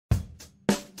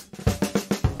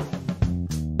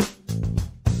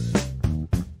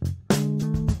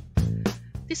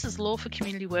is Law for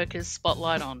Community Workers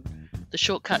Spotlight On, the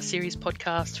shortcut series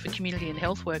podcast for community and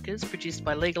health workers produced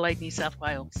by Legal Aid New South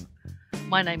Wales.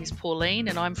 My name is Pauline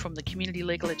and I'm from the Community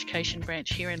Legal Education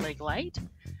branch here in Legal Aid,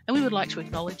 and we would like to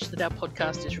acknowledge that our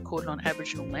podcast is recorded on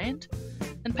Aboriginal land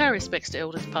and pay respects to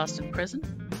Elders past and present,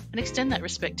 and extend that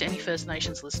respect to any First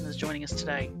Nations listeners joining us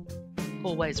today.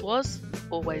 Always was,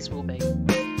 always will be.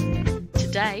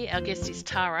 Today, our guest is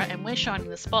Tara, and we're shining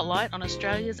the spotlight on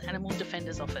Australia's Animal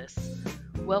Defenders Office.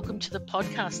 Welcome to the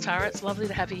podcast, Tara. It's lovely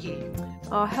to have you here.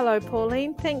 Oh, hello,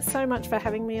 Pauline. Thanks so much for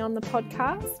having me on the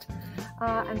podcast,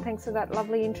 and thanks for that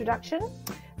lovely introduction.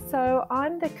 So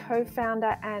I'm the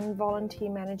co-founder and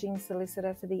volunteer managing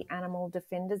solicitor for the Animal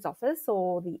Defenders Office,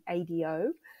 or the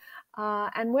ADO,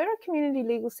 and we're a community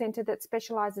legal centre that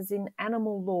specialises in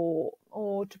animal law,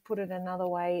 or to put it another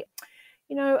way,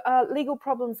 legal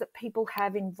problems that people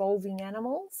have involving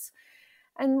animals.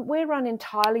 And we're run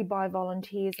entirely by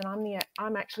volunteers, and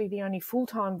I'm actually the only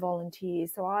full-time volunteer,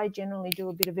 so I generally do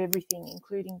a bit of everything,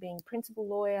 including being principal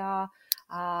lawyer,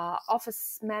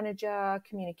 office manager,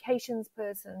 communications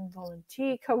person,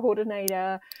 volunteer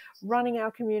coordinator, running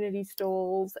our community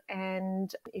stalls,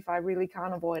 and if I really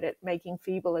can't avoid it, making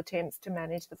feeble attempts to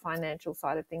manage the financial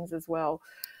side of things as well.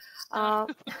 You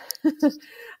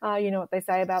know what they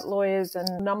say about lawyers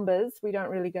and numbers, we don't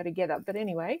really go together. But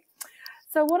anyway,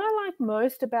 so what I like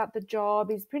most about the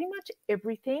job is pretty much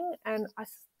everything, and I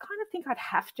kind of think I'd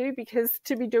have to, because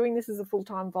to be doing this as a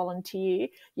full-time volunteer,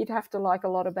 you'd have to like a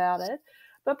lot about it.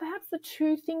 But perhaps the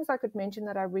two things I could mention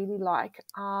that I really like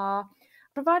are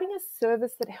providing a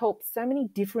service that helps so many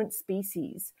different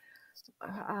species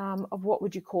of what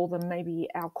would you call them, maybe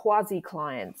our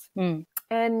quasi-clients.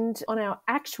 And on our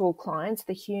actual clients,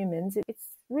 the humans, it's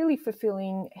really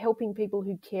fulfilling helping people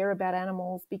who care about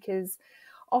animals, because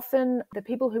often the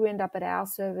people who end up at our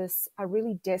service are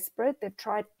really desperate. They've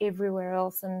tried everywhere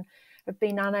else and have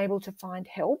been unable to find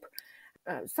help.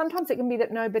 Sometimes it can be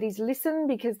that nobody's listened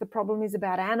because the problem is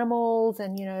about animals,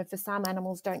 and, for some,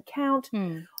 animals don't count,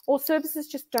 or services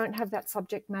just don't have that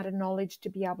subject matter knowledge to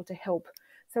be able to help.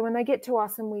 So when they get to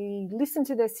us and we listen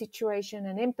to their situation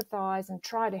and empathise and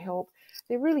try to help,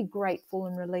 they're really grateful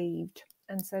and relieved.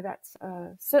 And so that's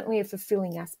certainly a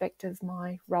fulfilling aspect of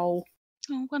my role.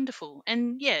 Oh, wonderful.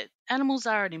 And yeah, animals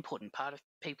are an important part of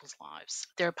people's lives.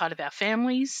 They're a part of our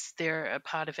families. They're a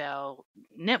part of our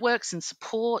networks and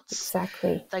supports.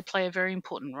 Exactly. They play a very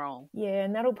important role. Yeah,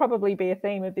 and that'll probably be a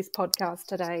theme of this podcast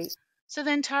today. So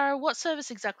then, Tara, what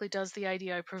service exactly does the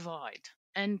ADO provide?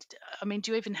 And,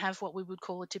 do you even have what we would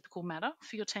call a typical matter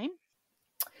for your team?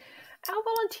 Our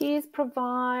volunteers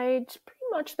provide pretty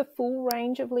much the full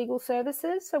range of legal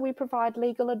services. So we provide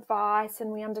legal advice,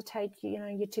 and we undertake,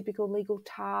 your typical legal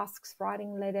tasks,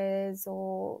 writing letters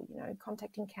or,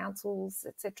 contacting counsels,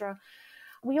 etc.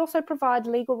 We also provide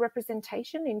legal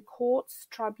representation in courts,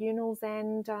 tribunals,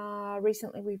 and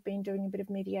recently we've been doing a bit of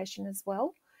mediation as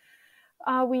well.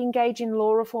 We engage in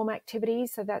law reform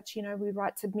activities, so that's, we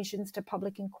write submissions to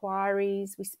public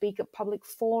inquiries, we speak at public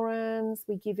forums,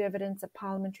 we give evidence at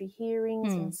parliamentary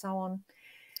hearings and so on.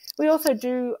 We also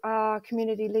do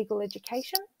community legal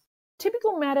education.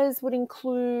 Typical matters would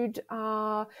include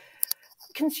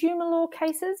consumer law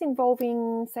cases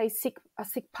involving, say, a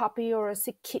sick puppy or a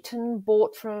sick kitten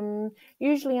bought from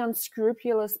usually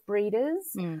unscrupulous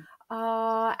breeders.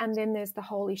 And then there's the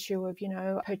whole issue of,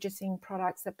 purchasing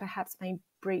products that perhaps may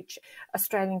breach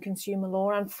Australian consumer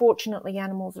law. Unfortunately,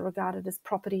 animals are regarded as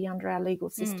property under our legal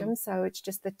system. So it's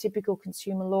just the typical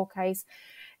consumer law case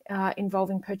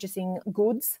involving purchasing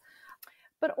goods.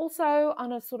 But also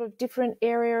on a sort of different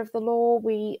area of the law,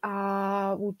 we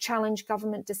will challenge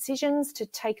government decisions to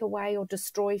take away or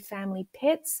destroy family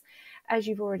pets. As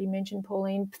you've already mentioned,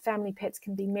 Pauline, family pets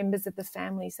can be members of the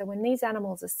family. So when these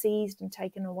animals are seized and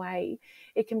taken away,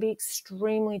 it can be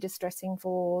extremely distressing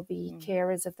for the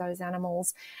carers of those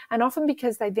animals. And often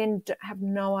because they then have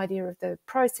no idea of the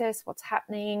process, what's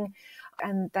happening,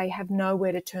 and they have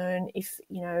nowhere to turn if,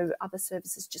 other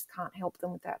services just can't help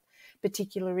them with that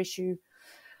particular issue.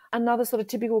 Another sort of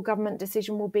typical government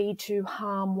decision will be to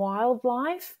harm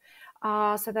wildlife.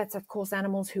 So that's, of course,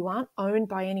 animals who aren't owned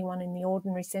by anyone in the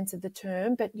ordinary sense of the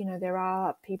term, but, there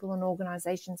are people and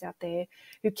organisations out there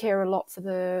who care a lot for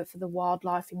the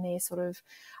wildlife in their sort of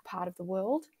part of the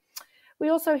world. We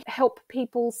also help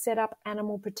people set up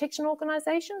animal protection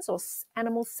organisations or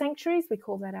animal sanctuaries. We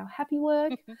call that our happy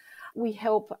work. We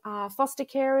help foster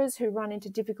carers who run into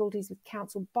difficulties with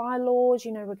council bylaws,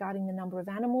 regarding the number of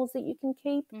animals that you can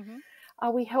keep.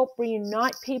 We help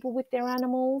reunite people with their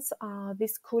animals.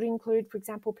 This could include, for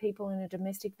example, people in a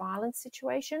domestic violence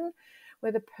situation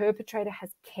where the perpetrator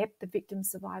has kept the victim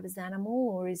survivor's animal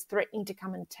or is threatening to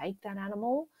come and take that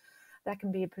animal. That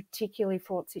can be a particularly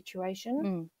fraught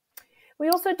situation. We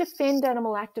also defend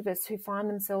animal activists who find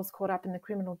themselves caught up in the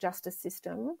criminal justice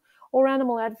system, or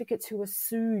animal advocates who are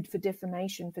sued for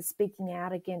defamation for speaking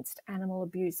out against animal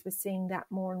abuse. We're seeing that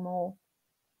more and more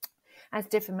as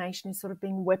defamation is sort of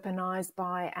being weaponised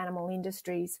by animal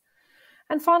industries.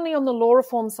 And finally, on the law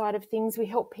reform side of things, we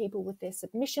help people with their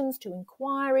submissions to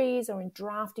inquiries or in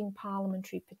drafting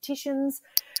parliamentary petitions.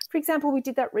 For example, we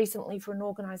did that recently for an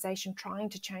organisation trying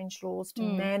to change laws to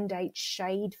mandate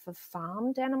shade for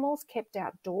farmed animals kept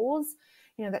outdoors.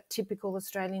 You know, that typical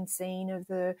Australian scene of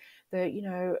the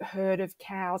herd of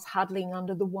cows huddling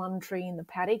under the one tree in the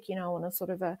paddock, on a sort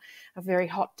of a very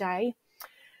hot day.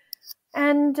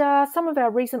 And some of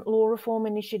our recent law reform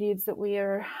initiatives that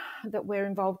we're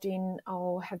involved in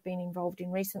or have been involved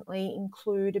in recently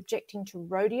include objecting to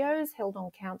rodeos held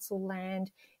on council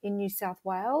land in New South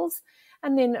Wales,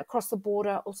 and then across the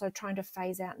border also trying to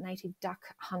phase out native duck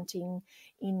hunting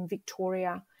in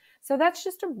Victoria. So that's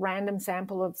just a random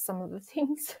sample of some of the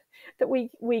things that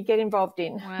we get involved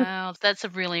in. Wow, that's a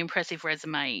really impressive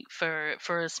resume for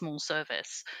a small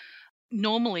service.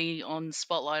 Normally on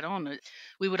Spotlight On,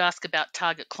 we would ask about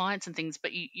target clients and things,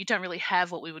 but you don't really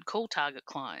have what we would call target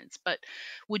clients. But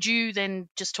would you then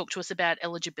just talk to us about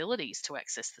eligibilities to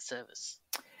access the service?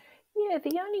 Yeah,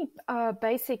 the only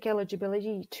basic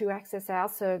eligibility to access our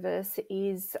service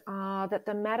is that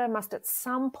the matter must at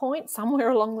some point, somewhere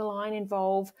along the line,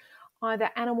 involve either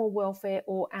animal welfare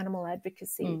or animal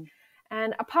advocacy.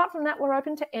 And apart from that, we're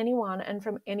open to anyone and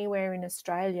from anywhere in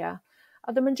Australia.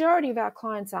 The majority of our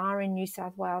clients are in New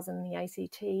South Wales and the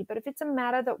ACT, but if it's a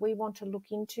matter that we want to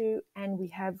look into and we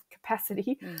have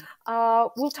capacity,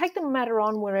 we'll take the matter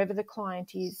on wherever the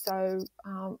client is. So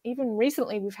even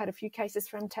recently we've had a few cases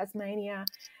from Tasmania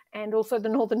and also the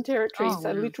Northern Territory,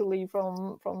 literally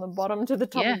from the bottom to the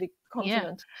top of the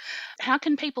continent. Yeah. How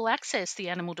can people access the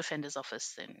Animal Defender's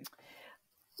Office then?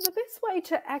 The best way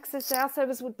to access our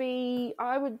service would be,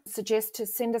 I would suggest to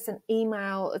send us an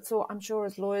email. I'm sure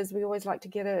as lawyers, we always like to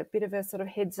get a bit of a sort of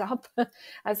heads up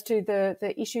as to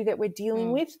the issue that we're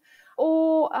dealing with.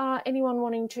 Or anyone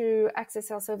wanting to access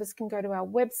our service can go to our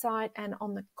website, and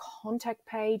on the contact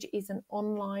page is an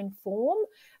online form.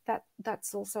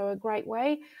 That's also a great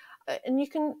way. And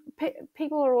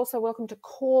people are also welcome to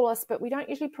call us, but we don't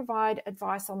usually provide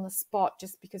advice on the spot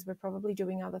just because we're probably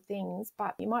doing other things,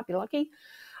 but you might be lucky.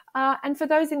 And for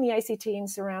those in the ACT and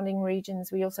surrounding regions,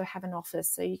 we also have an office.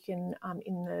 So you can,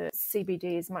 in the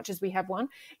CBD, as much as we have one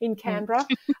in Canberra,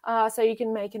 so you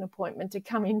can make an appointment to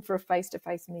come in for a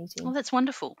face-to-face meeting. Oh, that's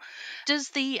wonderful. Does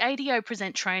the ADO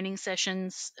present training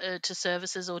sessions to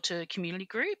services or to community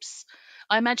groups?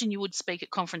 I imagine you would speak at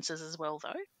conferences as well,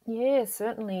 though. Yeah,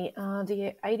 certainly.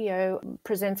 The ADO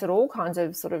presents at all kinds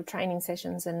of sort of training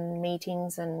sessions and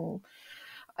meetings and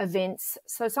events.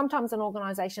 So sometimes an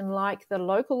organisation like the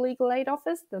local legal aid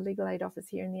office, the legal aid office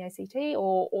here in the ACT,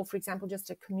 or for example, just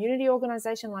a community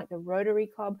organisation like the Rotary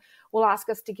Club will ask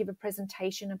us to give a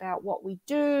presentation about what we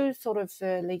do. Sort of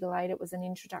for legal aid, it was an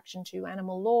introduction to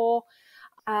animal law.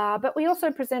 But we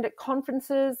also present at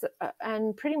conferences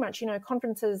and pretty much,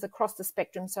 conferences across the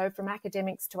spectrum. So from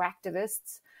academics to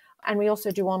activists. And we also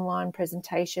do online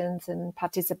presentations and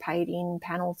participate in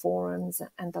panel forums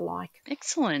and the like.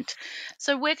 Excellent.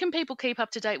 So where can people keep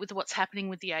up to date with what's happening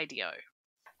with the ADO?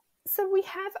 So we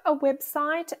have a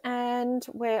website and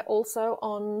we're also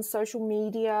on social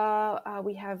media.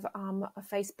 We have a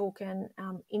Facebook and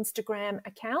Instagram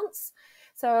accounts.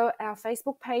 So our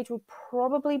Facebook page would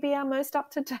probably be our most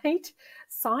up-to-date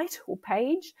site or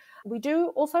page. We do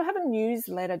also have a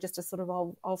newsletter, just a sort of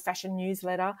old-fashioned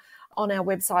newsletter on our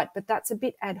website, but that's a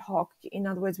bit ad hoc. In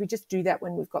other words, we just do that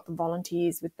when we've got the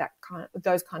volunteers with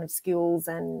those kind of skills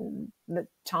and the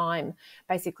time,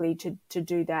 basically, to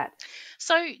do that.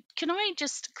 So can I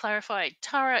just clarify,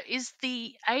 Tara, is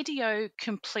the ADO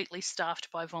completely staffed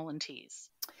by volunteers?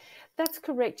 That's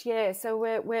correct, yeah. So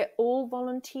we're all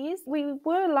volunteers. We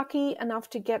were lucky enough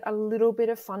to get a little bit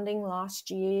of funding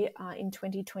last year in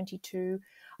 2022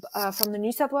 from the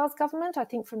New South Wales government, I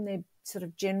think from their sort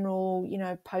of general,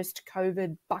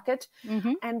 post-COVID bucket.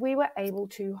 Mm-hmm. And we were able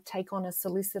to take on a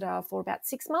solicitor for about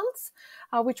 6 months,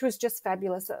 which was just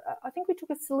fabulous. I think we took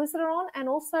a solicitor on, and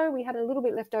also we had a little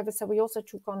bit left over, so we also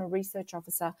took on a research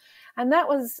officer. And that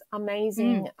was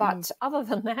amazing. But other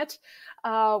than that,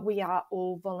 we are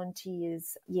all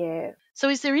volunteers. Yeah. So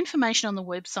is there information on the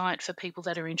website for people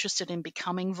that are interested in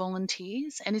becoming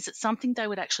volunteers? And is it something they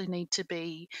would actually need to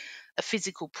be a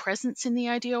physical presence in the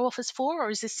ADO office for, or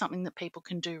is this something that people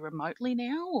can do remotely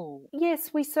now? Or?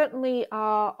 Yes, we certainly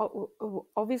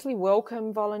obviously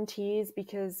welcome volunteers,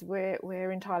 because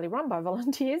we're entirely run by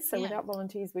volunteers. So without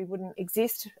volunteers, we wouldn't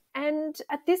exist. And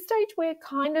at this stage, we're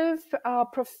kind of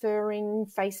preferring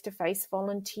face-to-face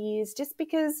volunteers, just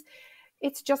because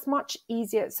it's just much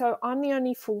easier. So I'm the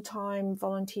only full-time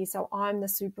volunteer, so I'm the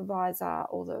supervisor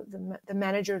or the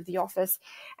manager of the office,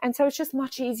 and so it's just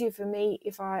much easier for me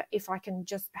if I can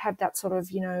just have that sort of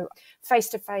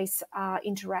face-to-face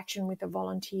interaction with a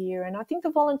volunteer. And I think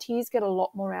the volunteers get a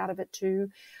lot more out of it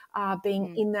too,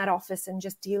 being in that office and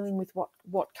just dealing with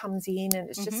what comes in, and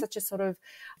it's just such a sort of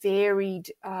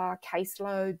varied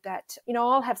caseload that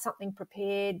I'll have something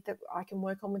prepared that I can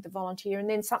work on with the volunteer, and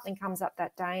then something comes up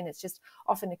that day and it's just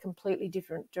often a completely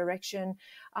different direction,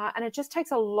 and it just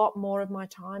takes a lot more of my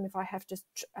time if I have to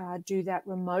do that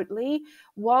remotely.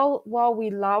 While we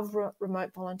love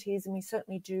remote volunteers, and we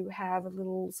certainly do have a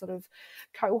little sort of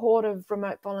cohort of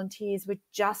remote volunteers, we're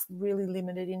just really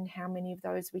limited in how many of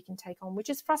those we can take on, which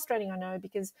is frustrating, I know,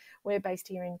 because we're based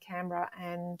here in Canberra,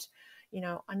 and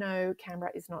I know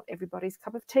Canberra is not everybody's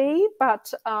cup of tea,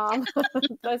 but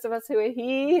those of us who are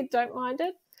here don't mind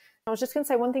it. I was just going to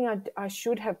say, one thing I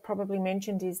should have probably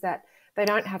mentioned is that they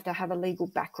don't have to have a legal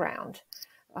background.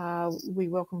 We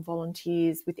welcome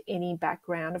volunteers with any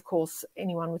background. Of course,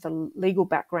 anyone with a legal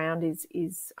background is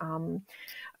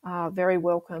very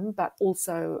welcome, but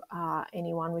also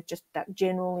anyone with just that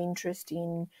general interest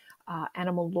in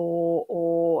animal law,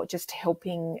 or just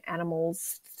helping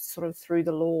animals sort of through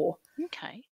the law.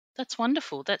 Okay, that's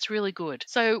wonderful. That's really good.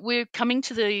 So we're coming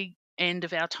to the end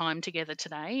of our time together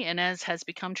today, and as has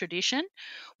become tradition,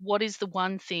 what is the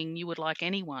one thing you would like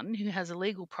anyone who has a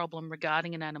legal problem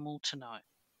regarding an animal to know?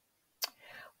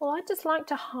 Well, I'd just like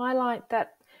to highlight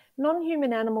that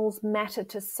non-human animals matter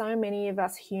to so many of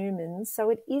us humans, so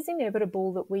it is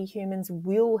inevitable that we humans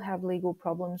will have legal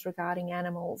problems regarding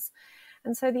animals.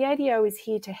 And so the ADO is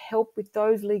here to help with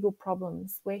those legal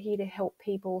problems. We're here to help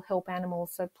people, help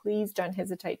animals, so please don't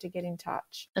hesitate to get in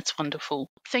touch. That's wonderful.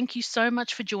 Thank you so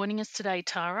much for joining us today,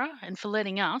 Tara, and for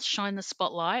letting us shine the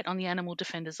spotlight on the Animal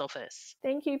Defenders Office.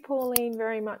 Thank you, Pauline,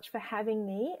 very much for having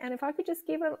me. And if I could just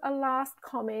give a last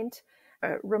comment,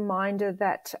 a reminder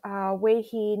that we're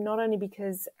here not only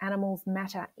because animals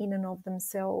matter in and of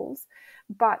themselves,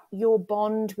 but your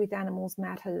bond with animals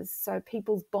matters. So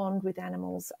people's bond with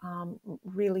animals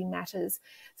really matters.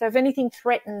 So if anything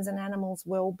threatens an animal's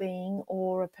well-being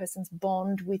or a person's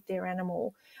bond with their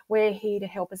animal, we're here to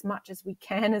help as much as we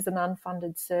can as an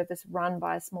unfunded service run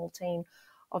by a small team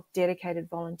of dedicated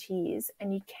volunteers.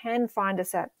 And you can find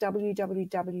us at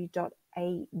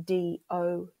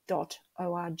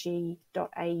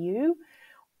www.ado.org.au,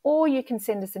 or you can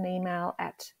send us an email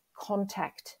at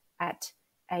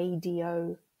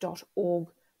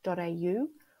contact@ado.org.au,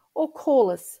 or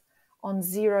call us on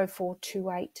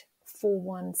 0428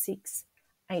 416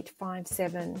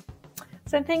 857.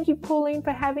 So thank you, Pauline,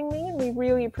 for having me, and we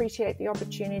really appreciate the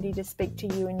opportunity to speak to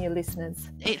you and your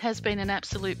listeners. It has been an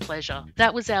absolute pleasure.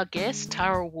 That was our guest,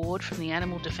 Tara Ward from the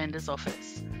Animal Defenders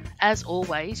Office. As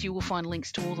always, you will find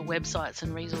links to all the websites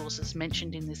and resources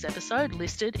mentioned in this episode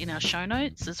listed in our show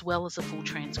notes, as well as a full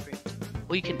transcript.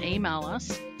 Or you can email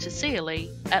us to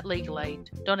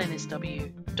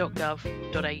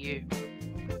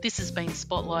cle@legalaid.nsw.gov.au. This has been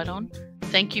Spotlight On.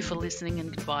 Thank you for listening,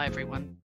 and goodbye, everyone.